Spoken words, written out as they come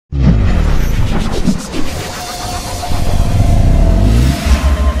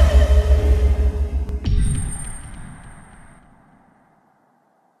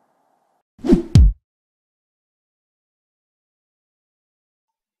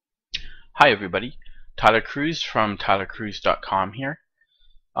Hi everybody, Tyler Cruz from tylercruz.com here.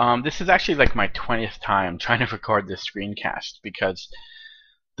 This is actually like my 20th time trying to record this screencast because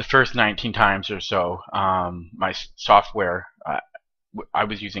the first 19 times or so my software, I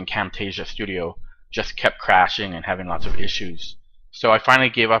was using Camtasia Studio, just kept crashing and having lots of issues. So I finally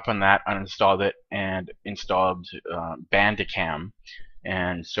gave up on that, uninstalled it, and installed Bandicam.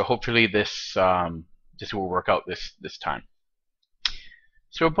 And so hopefully this will work out this time.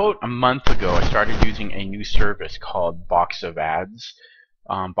 So about a month ago, I started using a new service called BoxOfAds.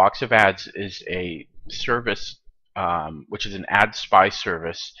 BoxOfAds is a service which is an ad spy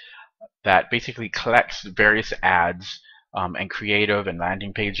service that basically collects various ads and creative and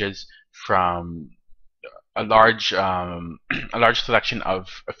landing pages from a large a large selection of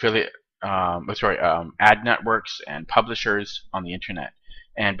affiliate ad networks and publishers on the internet,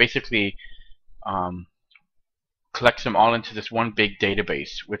 and basically collects them all into this one big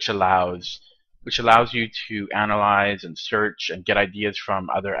database, which allows you to analyze and search and get ideas from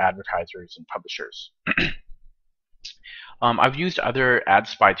other advertisers and publishers. I've used other ad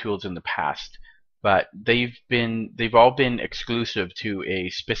spy tools in the past, but they've all been exclusive to a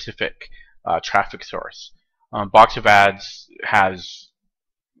specific traffic source. BoxOfAds has,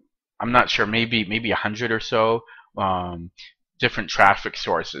 I'm not sure, maybe 100 or so different traffic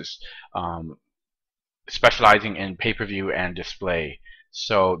sources, specializing in pay-per-view and display.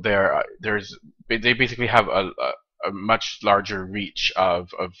 So they basically have a much larger reach of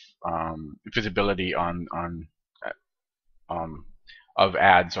visibility of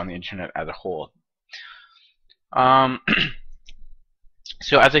ads on the internet as a whole.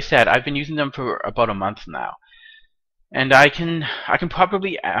 So as I said, I've been using them for about a month now, and I can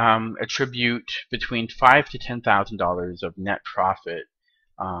probably attribute between $5,000 to $10,000 of net profit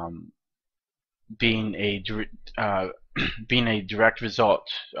being a being a direct result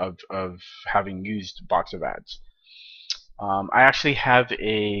of having used BoxOfAds. I actually have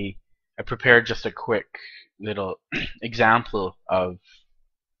I prepared just a quick little example of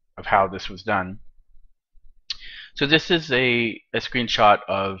how this was done. So this is a screenshot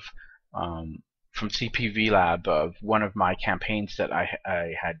of from CPV Lab of one of my campaigns that I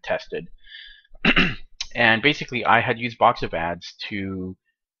had tested. And basically I had used BoxOfAds to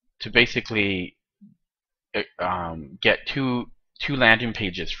basically get two landing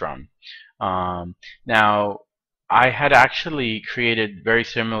pages from. Now, I had actually created very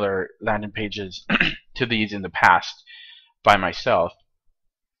similar landing pages to these in the past by myself,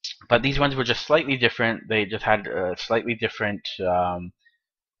 but these ones were just slightly different. They just had a slightly different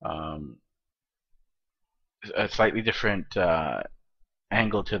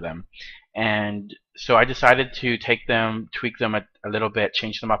angle to them, and so I decided to take them, tweak them a little bit,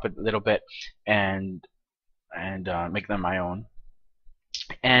 change them up a little bit, and make them my own.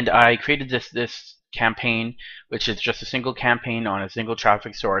 And I created this campaign, which is just a single campaign on a single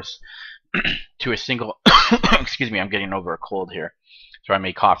traffic source to a single excuse me, I'm getting over a cold here, so I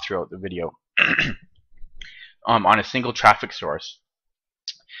may cough throughout the video. On a single traffic source,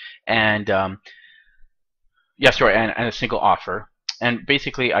 and yeah, sorry, and a single offer. And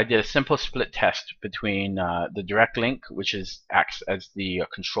basically I did a simple split test between the direct link, which acts as the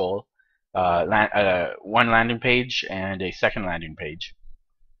control, one landing page and a second landing page,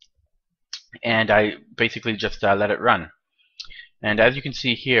 and I basically just let it run. And as you can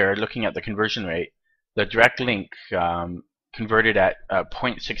see here, looking at the conversion rate, the direct link converted at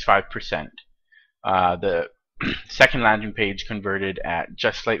 0.65%. The second landing page converted at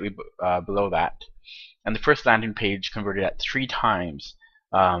just slightly below that, and the first landing page converted at 3 times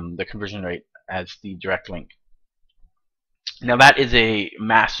the conversion rate as the direct link. Now that is a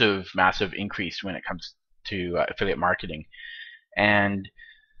massive increase when it comes to affiliate marketing. And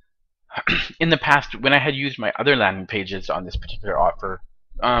in the past, when I had used my other landing pages on this particular offer,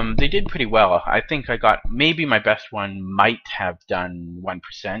 they did pretty well. I think I got, maybe my best one might have done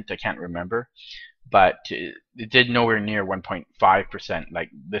 1%, I can't remember, but it did nowhere near 1.5% like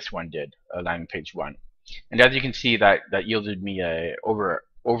this one did, landing page 1. And as you can see, that yielded me a over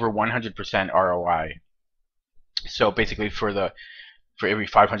 100% ROI. So basically, for every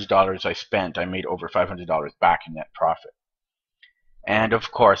 $500 I spent, I made over $500 back in net profit. And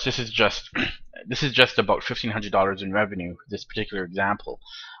of course, this is just about $1,500 in revenue, this particular example.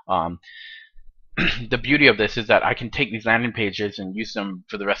 The beauty of this is that I can take these landing pages and use them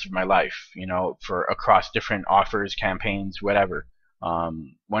for the rest of my life, you know, for across different offers, campaigns, whatever.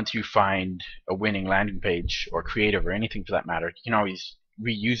 Once you find a winning landing page, or creative, or anything for that matter, you can always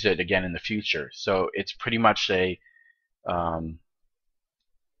reuse it again in the future. So it's pretty much the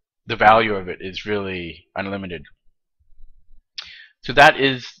value of it is really unlimited. So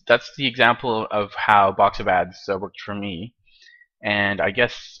that's the example of how BoxOfAds worked for me. And I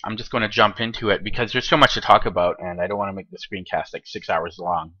guess I'm just going to jump into it because there's so much to talk about, and I don't want to make the screencast like 6 hours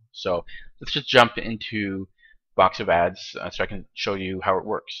long. So let's just jump into BoxOfAds so I can show you how it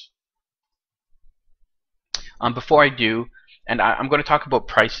works. Before I do, and I'm going to talk about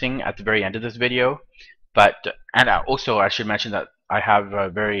pricing at the very end of this video, and also I should mention that I have a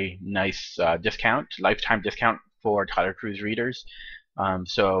very nice lifetime discount for Tyler Cruz readers.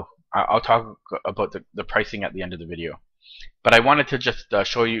 So I'll talk about the pricing at the end of the video. But I wanted to just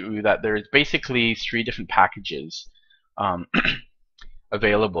show you that there's basically 3 different packages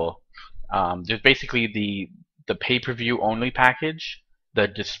available. There's basically the pay-per-view only package, the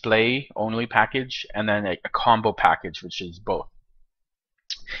display only package, and then a combo package, which is both.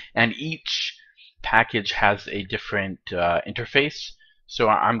 And each package has a different interface, so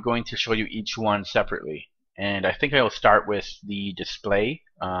I'm going to show you each one separately. And I think I'll start with the display.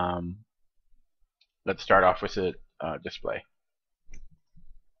 Let's start off with the display.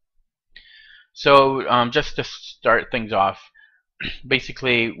 So just to start things off,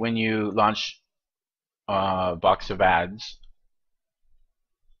 basically when you launch BoxOfAds,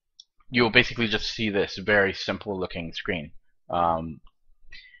 you'll basically just see this very simple looking screen. And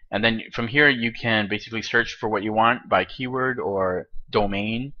then from here you can basically search for what you want by keyword or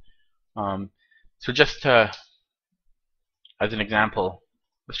domain. So just as an example,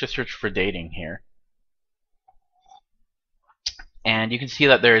 let's just search for dating here. And you can see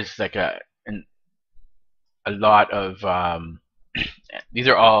that there's like a lot of these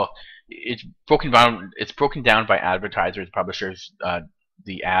are all, it's broken down by advertisers, publishers,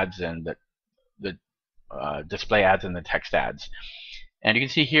 the ads and the display ads and the text ads. And you can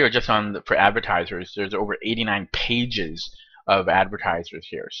see here just for advertisers, there's over 89 pages of advertisers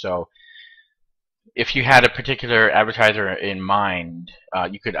here. So if you had a particular advertiser in mind,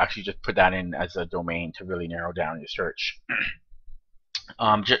 you could actually just put that in as a domain to really narrow down your search.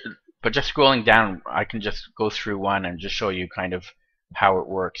 But just scrolling down, I can just go through one and just show you kind of how it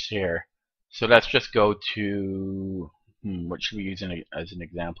works here. So let's just go to, what should we use as an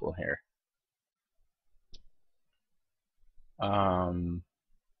example here? I'm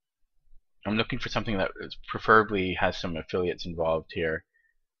looking for something that preferably has some affiliates involved here,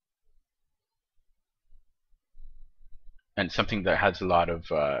 and something that has a lot of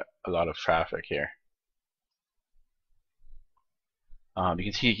traffic here. You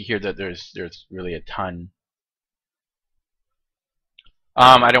can see here that there's really a ton.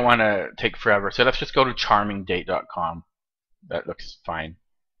 I don't want to take forever, so let's just go to charmingdate.com. That looks fine.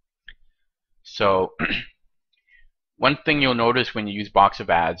 So one thing you'll notice when you use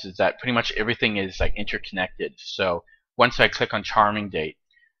BoxOfAds is that pretty much everything is like interconnected. So once I click on Charming Date,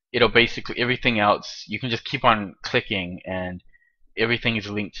 it'll basically, everything else, you can just keep on clicking and everything is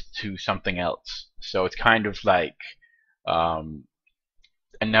linked to something else. So it's kind of like a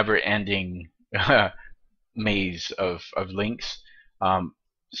never-ending maze of links.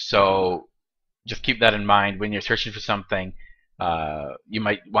 So just keep that in mind when you're searching for something. You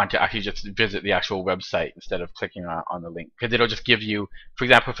might want to actually just visit the actual website instead of clicking on the link, because it'll just give you, for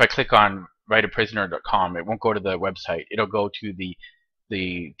example, if I click on writeaprisoner.com, it won't go to the website. It'll go to the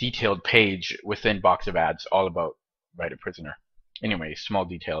detailed page within BoxOfAds all about Write a Prisoner. Anyway, small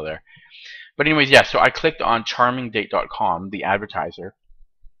detail there. But anyways, yeah, so I clicked on charmingdate.com, the advertiser,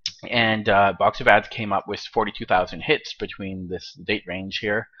 and BoxOfAds came up with 42,000 hits between this date range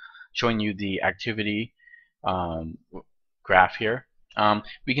here, showing you the activity graph here.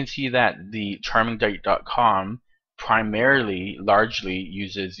 We can see that the charmingdate.com largely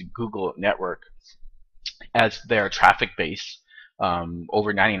uses Google Network as their traffic base,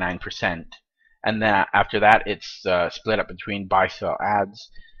 over 99%. And then after that, it's split up between buy-sell ads,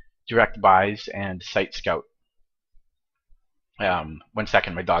 direct buys, and Site Scout. 1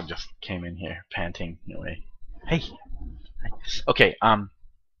 second, my dog just came in here panting away. Hey. Okay.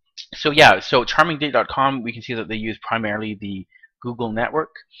 So yeah, so charmingdate.com, we can see that they use primarily the Google Network,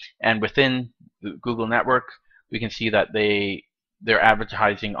 and within the Google Network, we can see that they're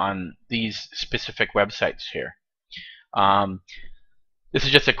advertising on these specific websites here. This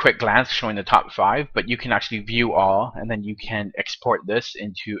is just a quick glance showing the top 5, but you can actually view all, and then you can export this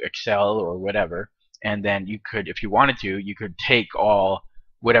into Excel or whatever, and then you could, if you wanted to, you could take all,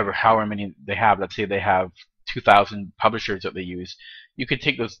 however many they have. Let's say they have 2,000 publishers that they use. You could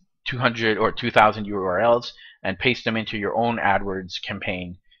take those 200 or 2,000 URLs and paste them into your own AdWords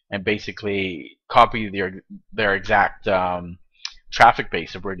campaign, and basically copy their exact traffic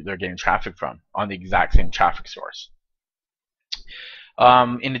base of where they're getting traffic from on the exact same traffic source.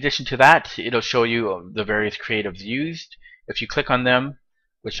 In addition to that, it'll show you the various creatives used. If you click on them,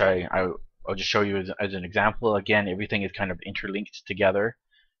 which I'll just show you as an example, again, everything is kind of interlinked together.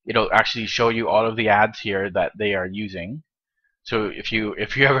 It'll actually show you all of the ads here that they are using. So if you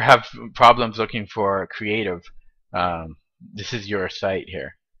ever have problems looking for creative, this is your site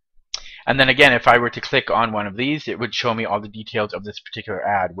here. And then again, if I were to click on one of these, it would show me all the details of this particular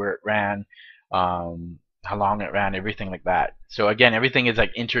ad, where it ran, how long it ran, everything like that. So again, everything is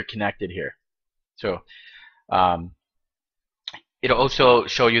like interconnected here. So it'll also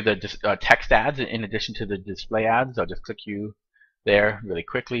show you the text ads in addition to the display ads. I'll just click you there really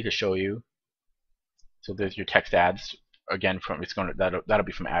quickly to show you. So there's your text ads. Again, that'll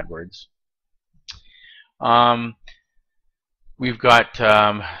be from AdWords. We've got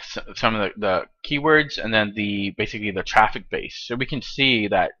some of the keywords, and then basically the traffic base. So we can see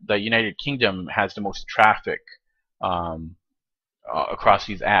that the United Kingdom has the most traffic across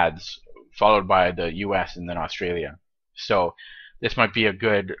these ads, followed by the US and then Australia. So this might be a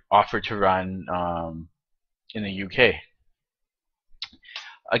good offer to run in the UK.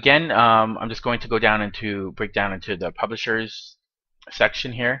 Again, I'm just going to go down break down into the publishers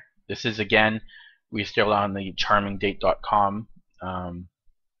section here. This is, again, we're still on the charmingdate.com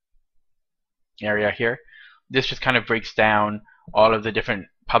area here. This just kind of breaks down all of the different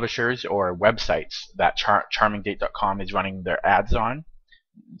publishers or websites that charmingdate.com is running their ads on.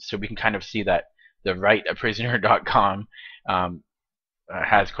 So we can kind of see that the writeaprisoner.com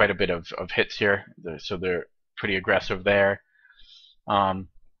has quite a bit of hits here. So they're pretty aggressive there.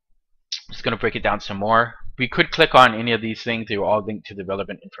 Just going to break it down some more. We could click on any of these things. They will all link to the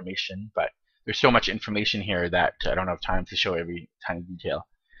relevant information, but there's so much information here that I don't have time to show every tiny detail.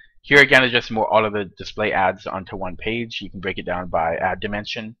 Here again is just all of the display ads onto one page. You can break it down by ad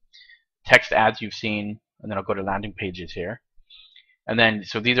dimension. Text ads you've seen, and then I'll go to landing pages here. And then,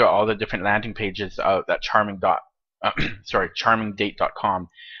 so these are all the different landing pages that charmingdate.com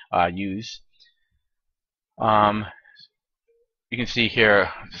use. You can see here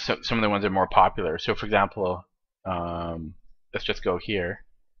some of the ones that are more popular. So for example, let's just go here.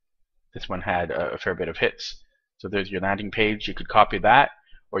 This one had a fair bit of hits. So there's your landing page. You could copy that,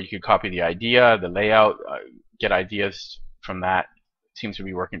 or you could copy the idea, the layout, get ideas from that. It seems to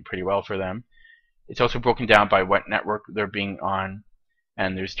be working pretty well for them. It's also broken down by what network they're being on,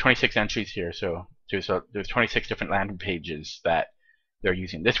 and there's 26 entries here. So there's 26 different landing pages that they're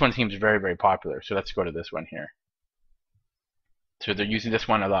using. This one seems very, very popular. So let's go to this one here. So they're using this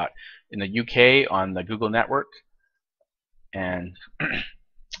one a lot in the UK on the Google network, and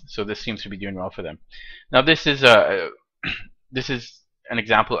so this seems to be doing well for them. Now this is an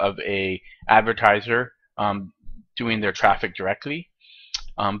example of a advertiser doing their traffic directly,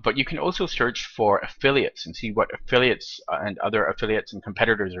 but you can also search for affiliates and see what affiliates and other affiliates and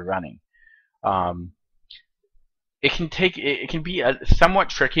competitors are running. It can be somewhat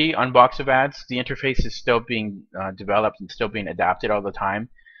tricky on BoxOfAds. The interface is still being developed and still being adapted all the time.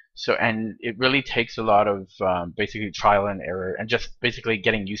 So, and it really takes a lot of basically trial and error and just basically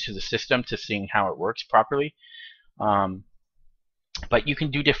getting used to the system to seeing how it works properly. But you can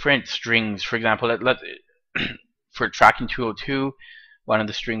do different strings. For example, for tracking 202, one of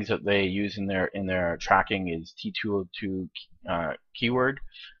the strings that they use in their tracking is T202 keyword.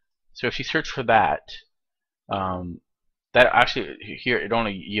 So if you search for that, that actually here it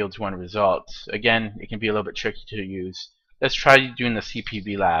only yields one result. Again, it can be a little bit tricky to use. Let's try doing the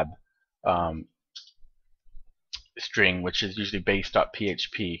CPV lab string, which is usually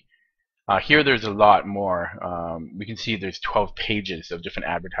base.php. Here there's a lot more. We can see there's 12 pages of different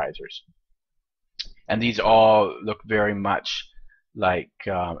advertisers, and these all look very much like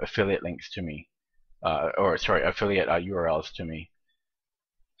affiliate links to me, or sorry, affiliate URLs to me.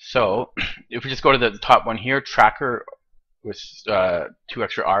 So if we just go to the top one here, tracker with 2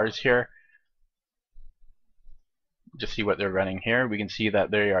 extra R's here, just see what they're running here. We can see that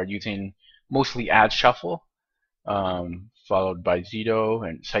they are using mostly Ad Shuffle, followed by Zito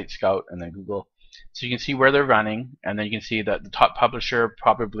and Site Scout and then Google. So you can see where they're running, and then you can see that the top publisher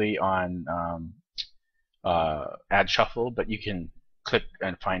probably on Ad Shuffle, but you can click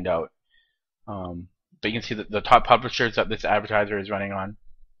and find out. But you can see that the top publishers that this advertiser is running on.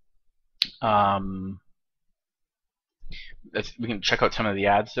 We can check out some of the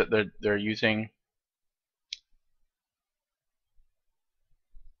ads that they're using.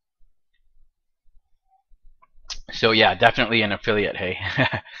 So yeah, definitely an affiliate, hey.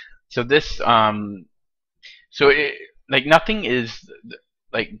 So this, like nothing is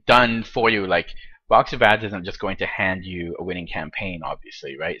like done for you. Like BoxOfAds isn't just going to hand you a winning campaign,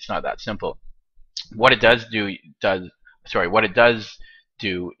 obviously, right? It's not that simple. What it does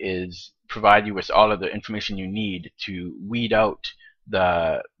do is provide you with all of the information you need to weed out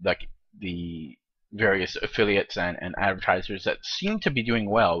the various affiliates and advertisers that seem to be doing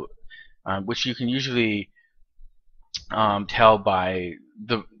well, which you can usually tell by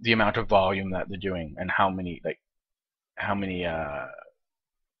the amount of volume that they're doing and how many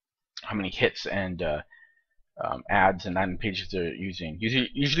hits and ads and landing pages they're using.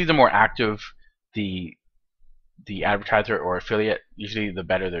 Usually the more active the advertiser or affiliate, usually the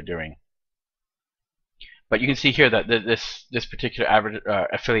better they're doing. But you can see here that this particular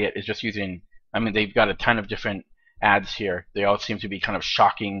affiliate is just using, I mean, they've got a ton of different ads here. They all seem to be kind of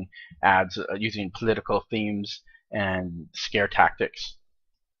shocking ads using political themes and scare tactics.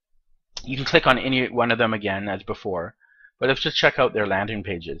 You can click on any one of them again as before, but let's just check out their landing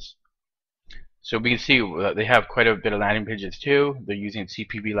pages. So we can see that they have quite a bit of landing pages too. They're using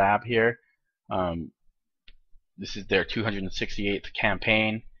CPV Lab here. This is their 268th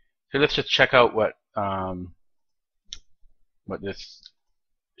campaign. So let's just check out what this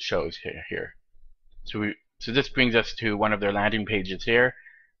shows here. So this brings us to one of their landing pages here.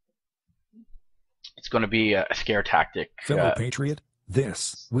 It's going to be a scare tactic. Fellow Patriot,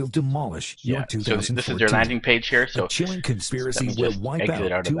 this will demolish your 2014. So this is their landing page here. So a chilling conspiracy will wipe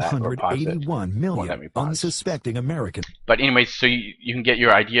out 281 million unsuspecting Americans. But anyways, so you can get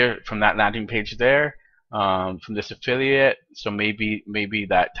your idea from that landing page there, from this affiliate. So maybe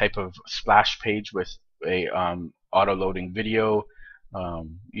that type of splash page with a auto-loading video,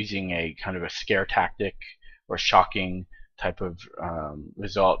 using a kind of a scare tactic or shocking type of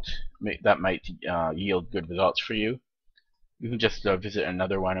result that might yield good results for you. You can just visit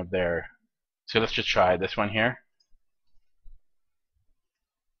another one of their. So let's just try this one here.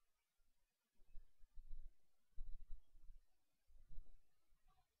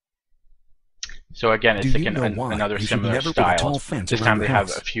 So again, it's like another similar style. This time they have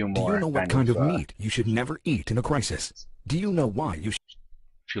a few more. Do you know what kind of meat you should never eat in a crisis? Do you know why you should?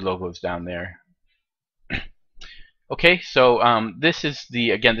 Few logos down there. Okay, so this is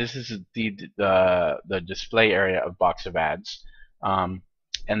the display area of BoxOfAds,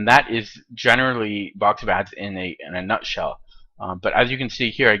 and that is generally BoxOfAds in a nutshell. But as you can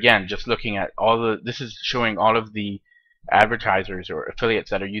see here, again, just looking at this is showing all of the advertisers or affiliates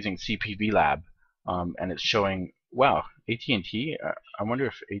that are using CPV Lab, and it's showing, wow, AT&T. I wonder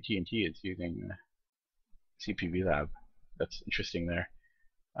if AT&T is using CPV Lab. That's interesting there.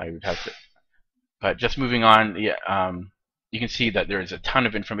 I would have to. But just moving on, you can see that there is a ton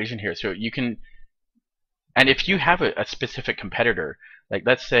of information here. So you can, and if you have a specific competitor, like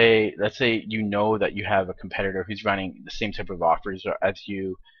let's say you know that you have a competitor who's running the same type of offers as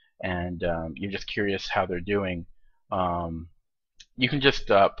you, and you're just curious how they're doing, you can just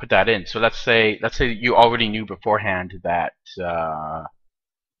put that in. So let's say you already knew beforehand that.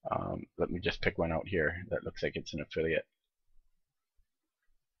 Let me just pick one out here that looks like it's an affiliate.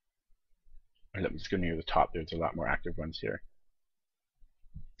 Let me just go near the top. There's a lot more active ones here.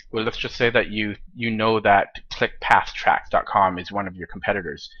 Well, let's just say that you know that clickpathtracks.com is one of your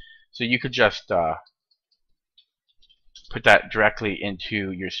competitors. So you could just put that directly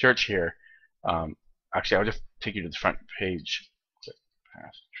into your search here. Actually, I'll just take you to the front page.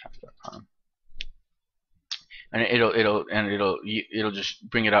 Clickpathtracks.com, and it'll just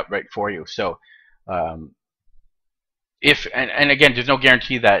bring it up right for you. So and again, there's no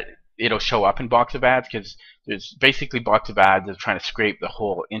guarantee that it'll show up in BoxOfAds, because there's basically BoxOfAds is trying to scrape the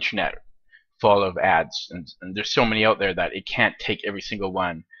whole internet full of ads, and there's so many out there that it can't take every single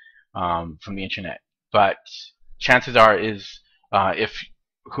one from the internet. But chances are if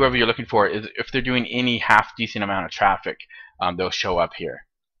whoever you're looking for if they're doing any half decent amount of traffic, they'll show up here.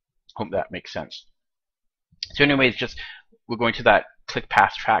 Hope that makes sense. So anyways, we're going to that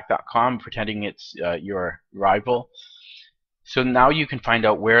clickpathtrack.com, pretending it's your rival. So now you can find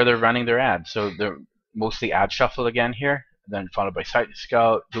out where they're running their ads. So they're mostly ad shuffle again here, then followed by Site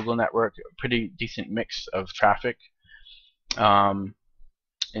Scout, Google Network, a pretty decent mix of traffic. And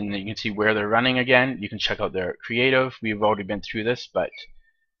then you can see where they're running again. You can check out their creative. We've already been through this, but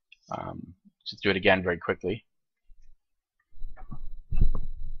just do it again very quickly.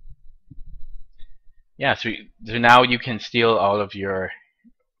 Yeah, so now you can steal all of your,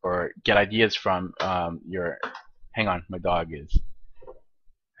 or get ideas from your. Hang on, my dog is.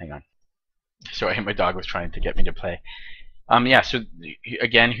 Hang on. Sorry, my dog was trying to get me to play. Yeah, so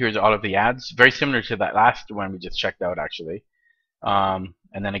again, here's all of the ads. Very similar to that last one we just checked out, actually. And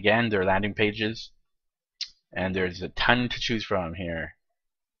then again, their landing pages. And there's a ton to choose from here.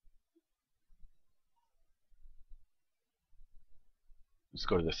 Let's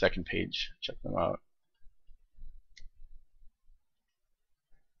go to the second page, check them out.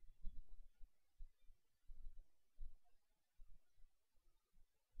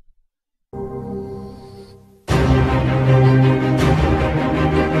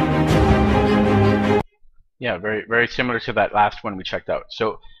 Yeah, very similar to that last one we checked out.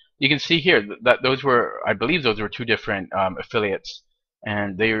 So you can see here that those were, I believe those were two different affiliates,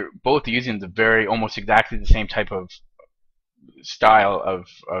 and they're both using the almost exactly the same type of style of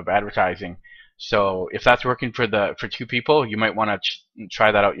advertising. So if that's working for two people, you might want to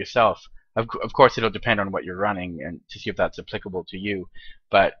try that out yourself. Of course, it'll depend on what you're running and to see if that's applicable to you.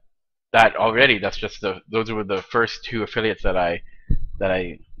 But that's just those were the first two affiliates that I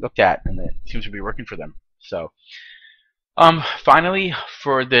looked at, and it seems to be working for them. So finally,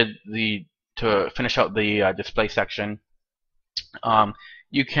 for to finish out the display section,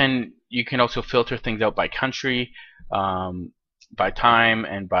 you can also filter things out by country, by time,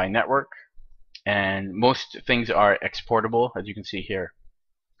 and by network. And most things are exportable, as you can see here.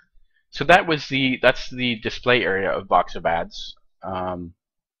 So that's the display area of BoxOfAds.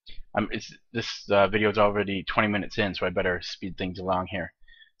 This video is already 20 minutes in, so I better speed things along here.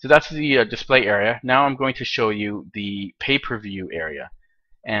 So that's the display area. Now I'm going to show you the pay-per-view area.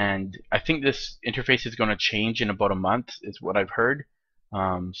 And I think this interface is going to change in about a month, is what I've heard.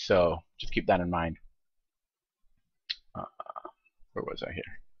 So just keep that in mind. Where was I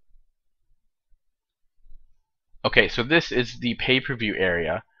here? Okay, so this is the pay-per-view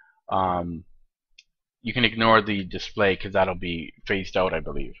area. You can ignore the display because that'll be phased out, I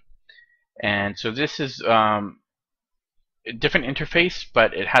believe. And so this is a different interface,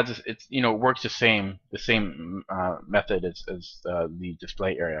 but it has works the same method as the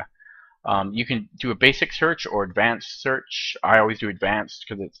display area. You can do a basic search or advanced search. I always do advanced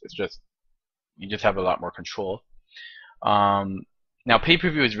because you just have a lot more control. Now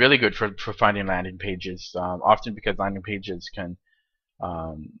pay-per-view is really good for finding landing pages, often because landing pages can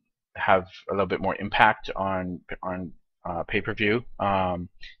have a little bit more impact on pay-per-view.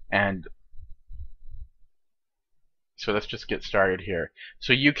 And so let's just get started here.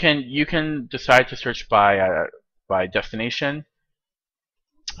 So you can decide to search by destination,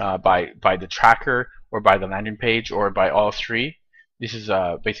 by the tracker, or by the landing page, or by all three. This is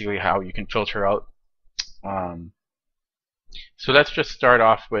basically how you can filter out. So let's just start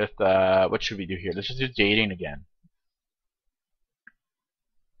off with what should we do here? Let's just do dating again.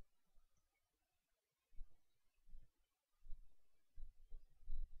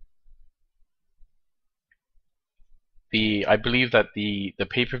 I believe that the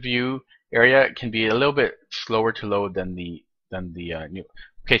pay-per-view area can be a little bit slower to load than the new.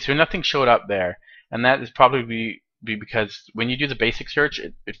 Okay, so nothing showed up there, and that is probably because when you do the basic search,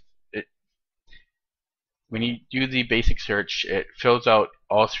 when you do the basic search, it fills out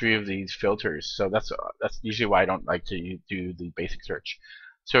all three of these filters. So that's usually why I don't like to do the basic search.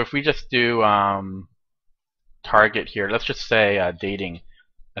 So if we just do target here, let's just say dating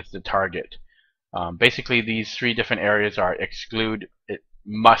as the target. Basically, these three different areas are exclude, it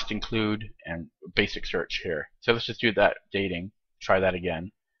must include, and basic search here. So let's just do that dating. Try that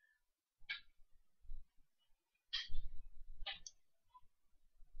again.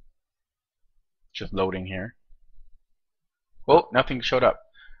 Just loading here. Well, nothing showed up.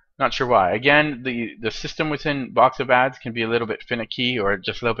 Not sure why. Again, the system within BoxOfAds can be a little bit finicky or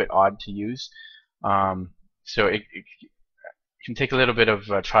just a little bit odd to use. So it can take a little bit of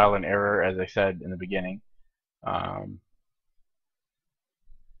trial and error, as I said in the beginning.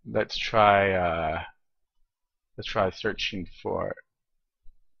 Let's try searching for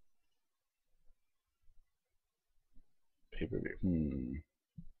pay-per-view.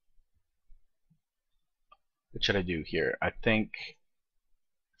 What should I do here? I think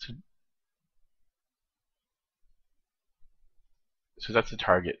so that's the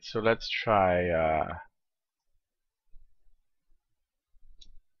target. So let's try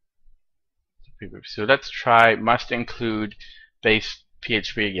so let's try must include base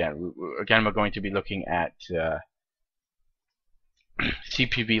PHP again. Again, we're going to be looking at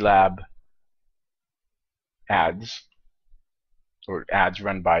CPV Lab ads, or ads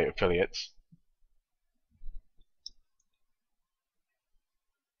run by affiliates.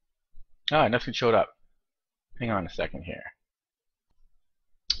 Ah, nothing showed up. Hang on a second here.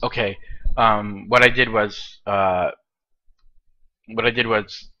 Okay, what I did was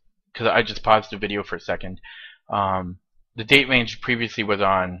because I just paused the video for a second. The date range previously was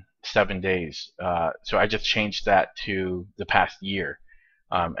on 7 days, so I just changed that to the past year,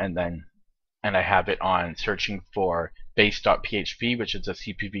 and I have it on searching for base.php, which is a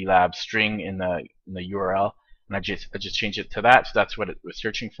CPV Lab string in the URL, and I just changed it to that, so that's what it was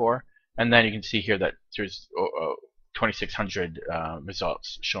searching for. And then you can see here that there's 2,600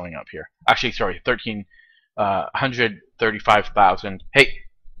 results showing up here. Actually, sorry, 135,000. Hey,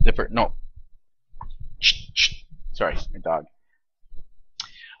 Zipper, no. Shh, shh. Sorry, my dog.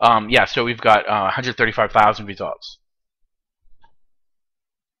 Yeah, so we've got 135,000 results.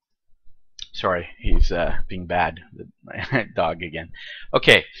 Sorry, he's being bad, my dog again.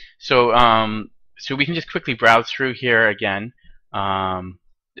 Okay, so so we can just quickly browse through here again.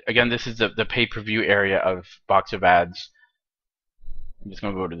 Again, this is the pay-per-view area of BoxOfAds. I'm just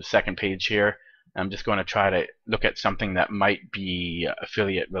going to go to the second page here. I'm just going to try to look at something that might be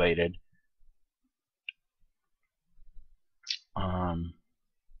affiliate related.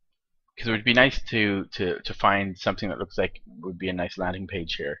 Because it would be nice to find something that looks like would be a nice landing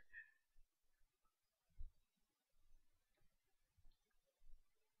page here.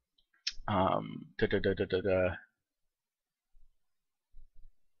 Da, da, da, da, da, da.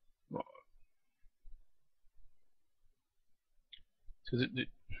 So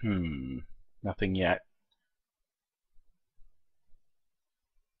nothing yet.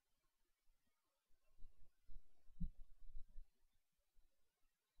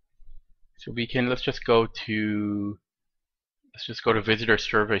 So we can let's just go to Visitor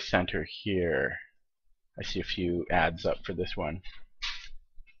Survey Center here. I see a few ads up for this one.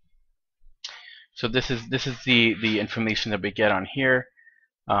 So this is the information that we get on here.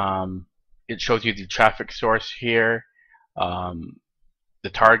 It shows you the traffic source here, the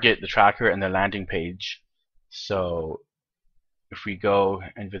target, the tracker, and the landing page. So if we go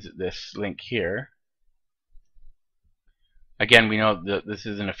and visit this link here, again, we know that this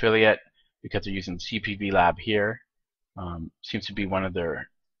is an affiliate because they're using CPV Lab here. Seems to be one of their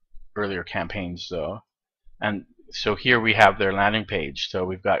earlier campaigns though. And so here we have their landing page. So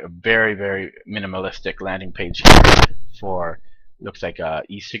we've got a very, very minimalistic landing page here for, looks like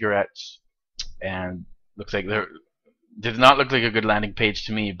e-cigarettes, and looks like does not look like a good landing page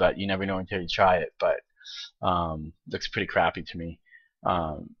to me, but you never know until you try it. But looks pretty crappy to me.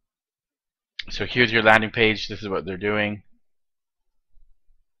 So here's your landing page. This is what they're doing,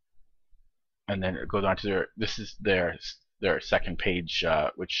 and then it goes on to this is their second page,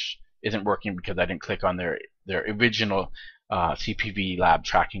 which isn't working because I didn't click on their original CPV Lab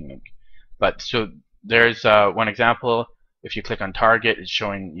tracking link. But so there's one example. If you click on target, it's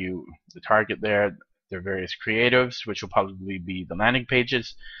showing you the target there, their various creatives, which will probably be the landing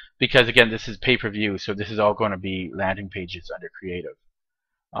pages, because again, this is pay-per-view, so this is all going to be landing pages under creative.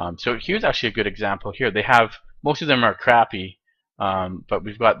 So here's actually a good example here. They have, most of them are crappy, but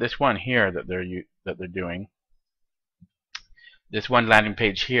we've got this one here that they're doing. This one landing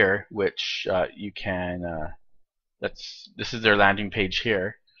page here, which you can this is their landing page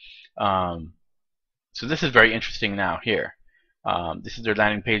here. So this is very interesting now here. This is their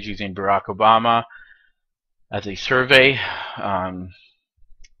landing page using Barack Obama as a survey on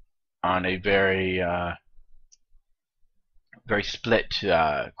a very very split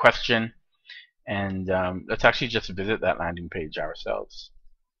question, and let's actually just visit that landing page ourselves.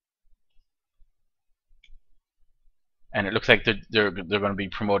 And it looks like they're going to be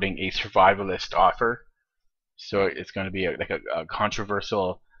promoting a survivalist offer. So it's going to be like a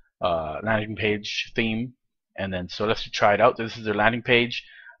controversial landing page theme. And then so let's try it out. This is their landing page.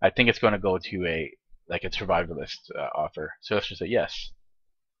 I think it's going to go to a survivalist offer. So let's just say yes.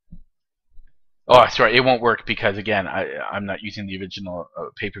 Oh, sorry, it won't work because again I'm not using the original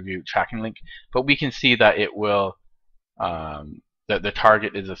pay-per-view tracking link. But we can see that it will. The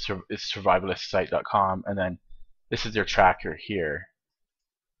target is survivalistsite.com, and then this is their tracker here.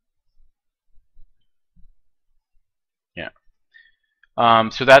 Yeah.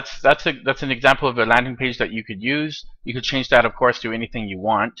 So that's an example of a landing page that you could use. You could change that, of course, to anything you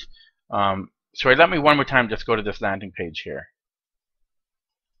want. Sorry, let me one more time just go to this landing page here.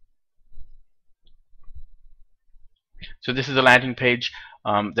 So this is a landing page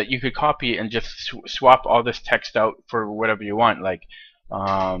that you could copy and just swap all this text out for whatever you want. Like,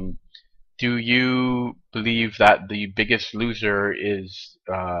 do you believe that the Biggest Loser is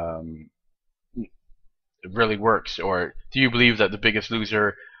really works, or do you believe that the Biggest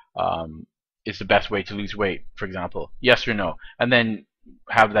Loser is the best way to lose weight, for example? Yes or no, and then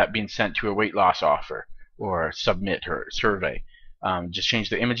have that being sent to a weight loss offer or submit or survey. Just change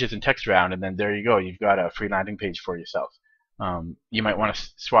the images and text around, and then there you go. You've got a free landing page for yourself. You might want to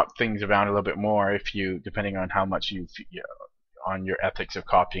swap things around a little bit more if you, depending on how much on your ethics of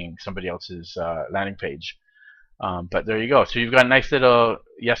copying somebody else's landing page. But there you go. So you've got a nice little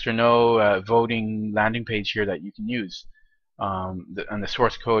yes or no voting landing page here that you can use. And the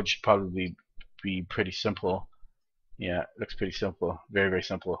source code should probably be pretty simple. Yeah, it looks pretty simple. Very, very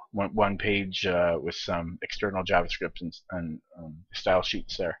simple. One page with some external JavaScript and style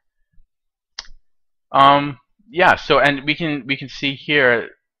sheets there. Yeah. So and we can see here.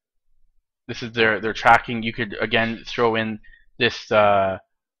 This is their tracking. You could again throw in this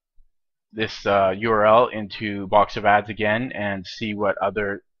URL into BoxOfAds again and see what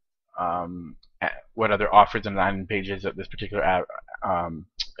other offers and landing pages that this particular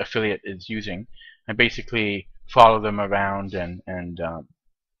affiliate is using, and basically follow them around and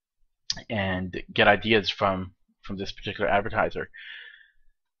get ideas from this particular advertiser.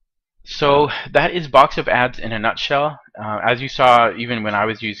 So that is BoxOfAds in a nutshell. As you saw, even when I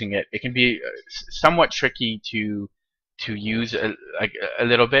was using it, it can be somewhat tricky to use a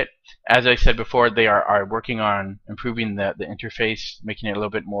little bit. As I said before, they are working on improving the interface, making it a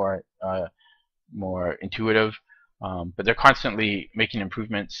little bit more intuitive, but they're constantly making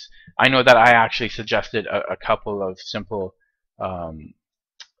improvements. I know that I actually suggested a couple of simple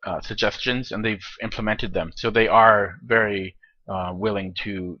suggestions, and they've implemented them. So they are very willing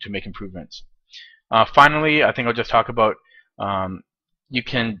to make improvements. Finally, I think I'll just talk about you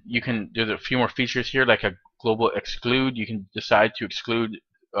can there's a few more features here, like a global exclude. You can decide to exclude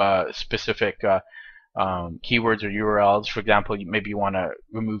specific keywords or URLs. For example, maybe you want to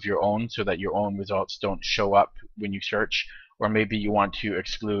remove your own so that your own results don't show up when you search, or maybe you want to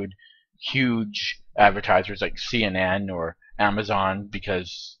exclude huge advertisers like CNN or Amazon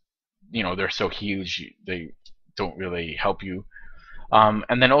because they're so huge they don't really help you.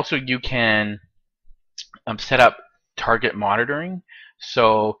 And then also you can set up target monitoring.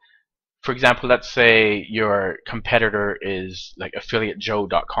 So for example, let's say your competitor is like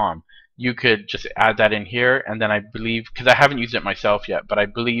affiliatejoe.com. You could just add that in here, and then I believe, because I haven't used it myself yet, but I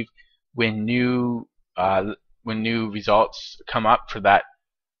believe when new results come up for that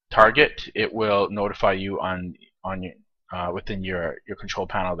target, it will notify you on within your control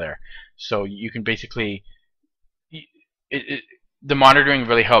panel there. So you can basically the monitoring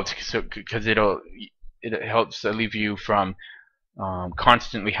really helps because it helps relieve you from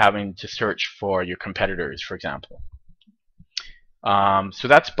constantly having to search for your competitors, for example. So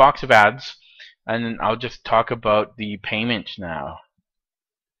that's BoxOfAds, and then I'll just talk about the payment now.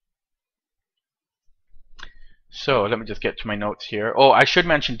 So let me just get to my notes here. Oh, I should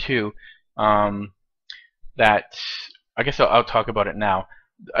mention too that I guess I'll talk about it now.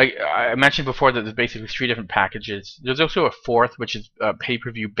 I mentioned before that there's basically 3 different packages. There's also a 4th, which is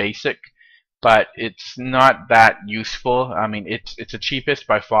pay-per-view basic, but it's not that useful. I mean, it's the cheapest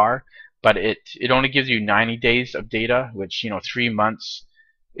by far, but it only gives you 90 days of data, which 3 months.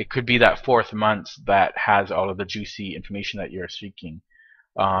 It could be that 4th month that has all of the juicy information that you're seeking.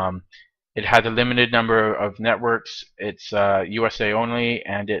 It has a limited number of networks. It's USA only,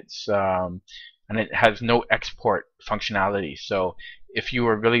 and it has no export functionality. So if you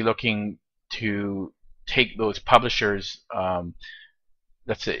are really looking to take those publishers,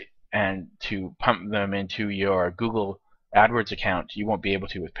 let's say, and to pump them into your Google AdWords account, you won't be able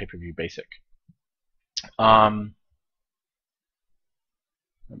to with pay-per-view basic. I'm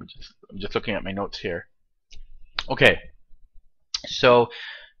just looking at my notes here. Okay, so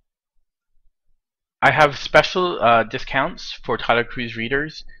I have special discounts for Tyler Cruz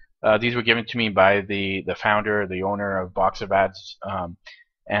readers. These were given to me by the founder, the owner of BoxOfAds,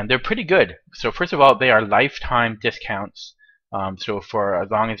 and they're pretty good. So first of all, they are lifetime discounts. So for as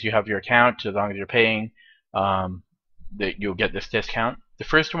long as you have your account, as long as you're paying, that you'll get this discount. The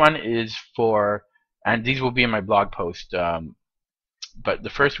first one is for, and these will be in my blog post, but the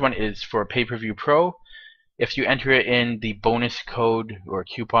first one is for Pay-Per-View Pro. If you enter in the bonus code or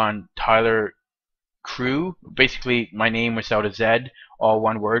coupon Tyler Crew, basically my name without a Z, all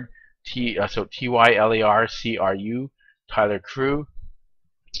one word, so TYLARCRU, Tyler Crew.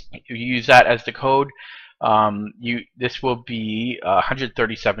 If you use that as the code, this will be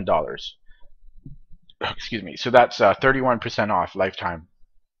 $137. Excuse me. So that's 31% off lifetime.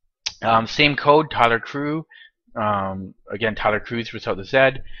 Same code, Tyler Crew. Again, Tyler Cruz without the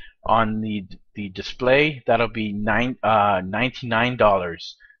Z. On the display, that'll be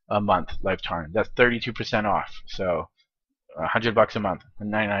 $99 a month lifetime. That's 32% off. So $100 a month,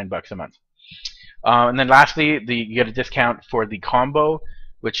 $99 a month. And then lastly, you get a discount for the combo,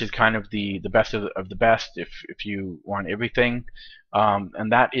 which is kind of the best of the best if you want everything,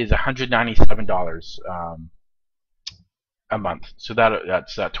 and that is $197 a month. So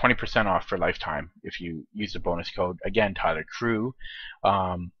that's 20% off for lifetime if you use the bonus code, again, Tyler Crew,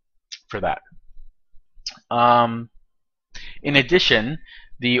 for that. In addition,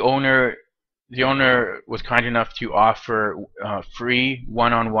 the owner was kind enough to offer free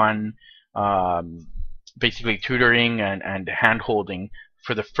one-on-one basically tutoring and hand-holding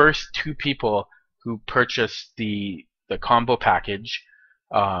for the first 2 people who purchase the combo package,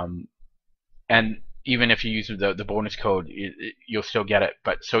 and even if you use the bonus code, you'll still get it.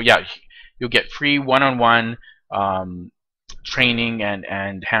 But so yeah, you'll get free one-on-one training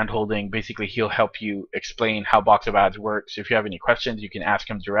and hand-holding. Basically, he'll help you explain how BoxOfAds works. If you have any questions, you can ask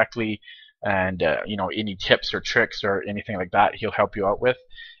him directly, and you know, any tips or tricks or anything like that, he'll help you out with.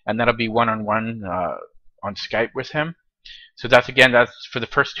 And that'll be one-on-one on Skype with him. So that's for the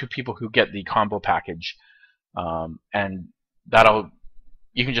first 2 people who get the combo package, and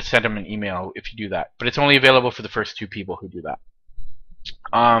you can just send him an email if you do that. But it's only available for the first 2 people who do that.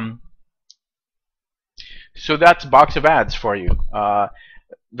 So that's BoxOfAds for you.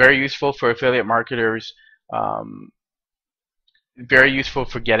 Very useful for affiliate marketers. Very useful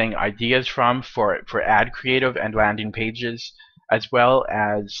for getting ideas for ad creative and landing pages, as well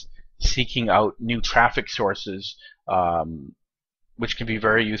as seeking out new traffic sources, which can be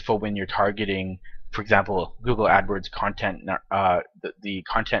very useful when you're targeting, for example, Google AdWords content, the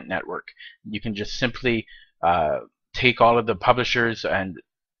content network. You can just simply take all of the publishers and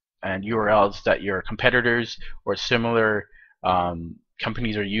URLs that your competitors or similar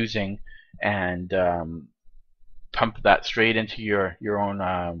companies are using, and pump that straight into your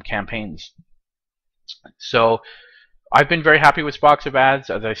own campaigns. So I've been very happy with BoxOfAds.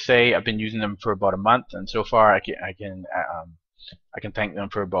 As I say, I've been using them for about a month, and so far I can thank them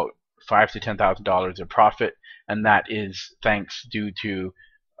for about $5,000 to $10,000 of profit, and that is thanks due to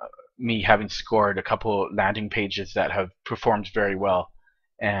me having scored a couple landing pages that have performed very well,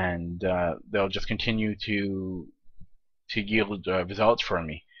 and they'll just continue to yield results for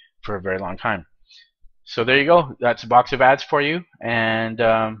me for a very long time. So there you go. That's BoxOfAds for you, and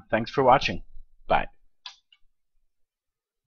thanks for watching. Bye.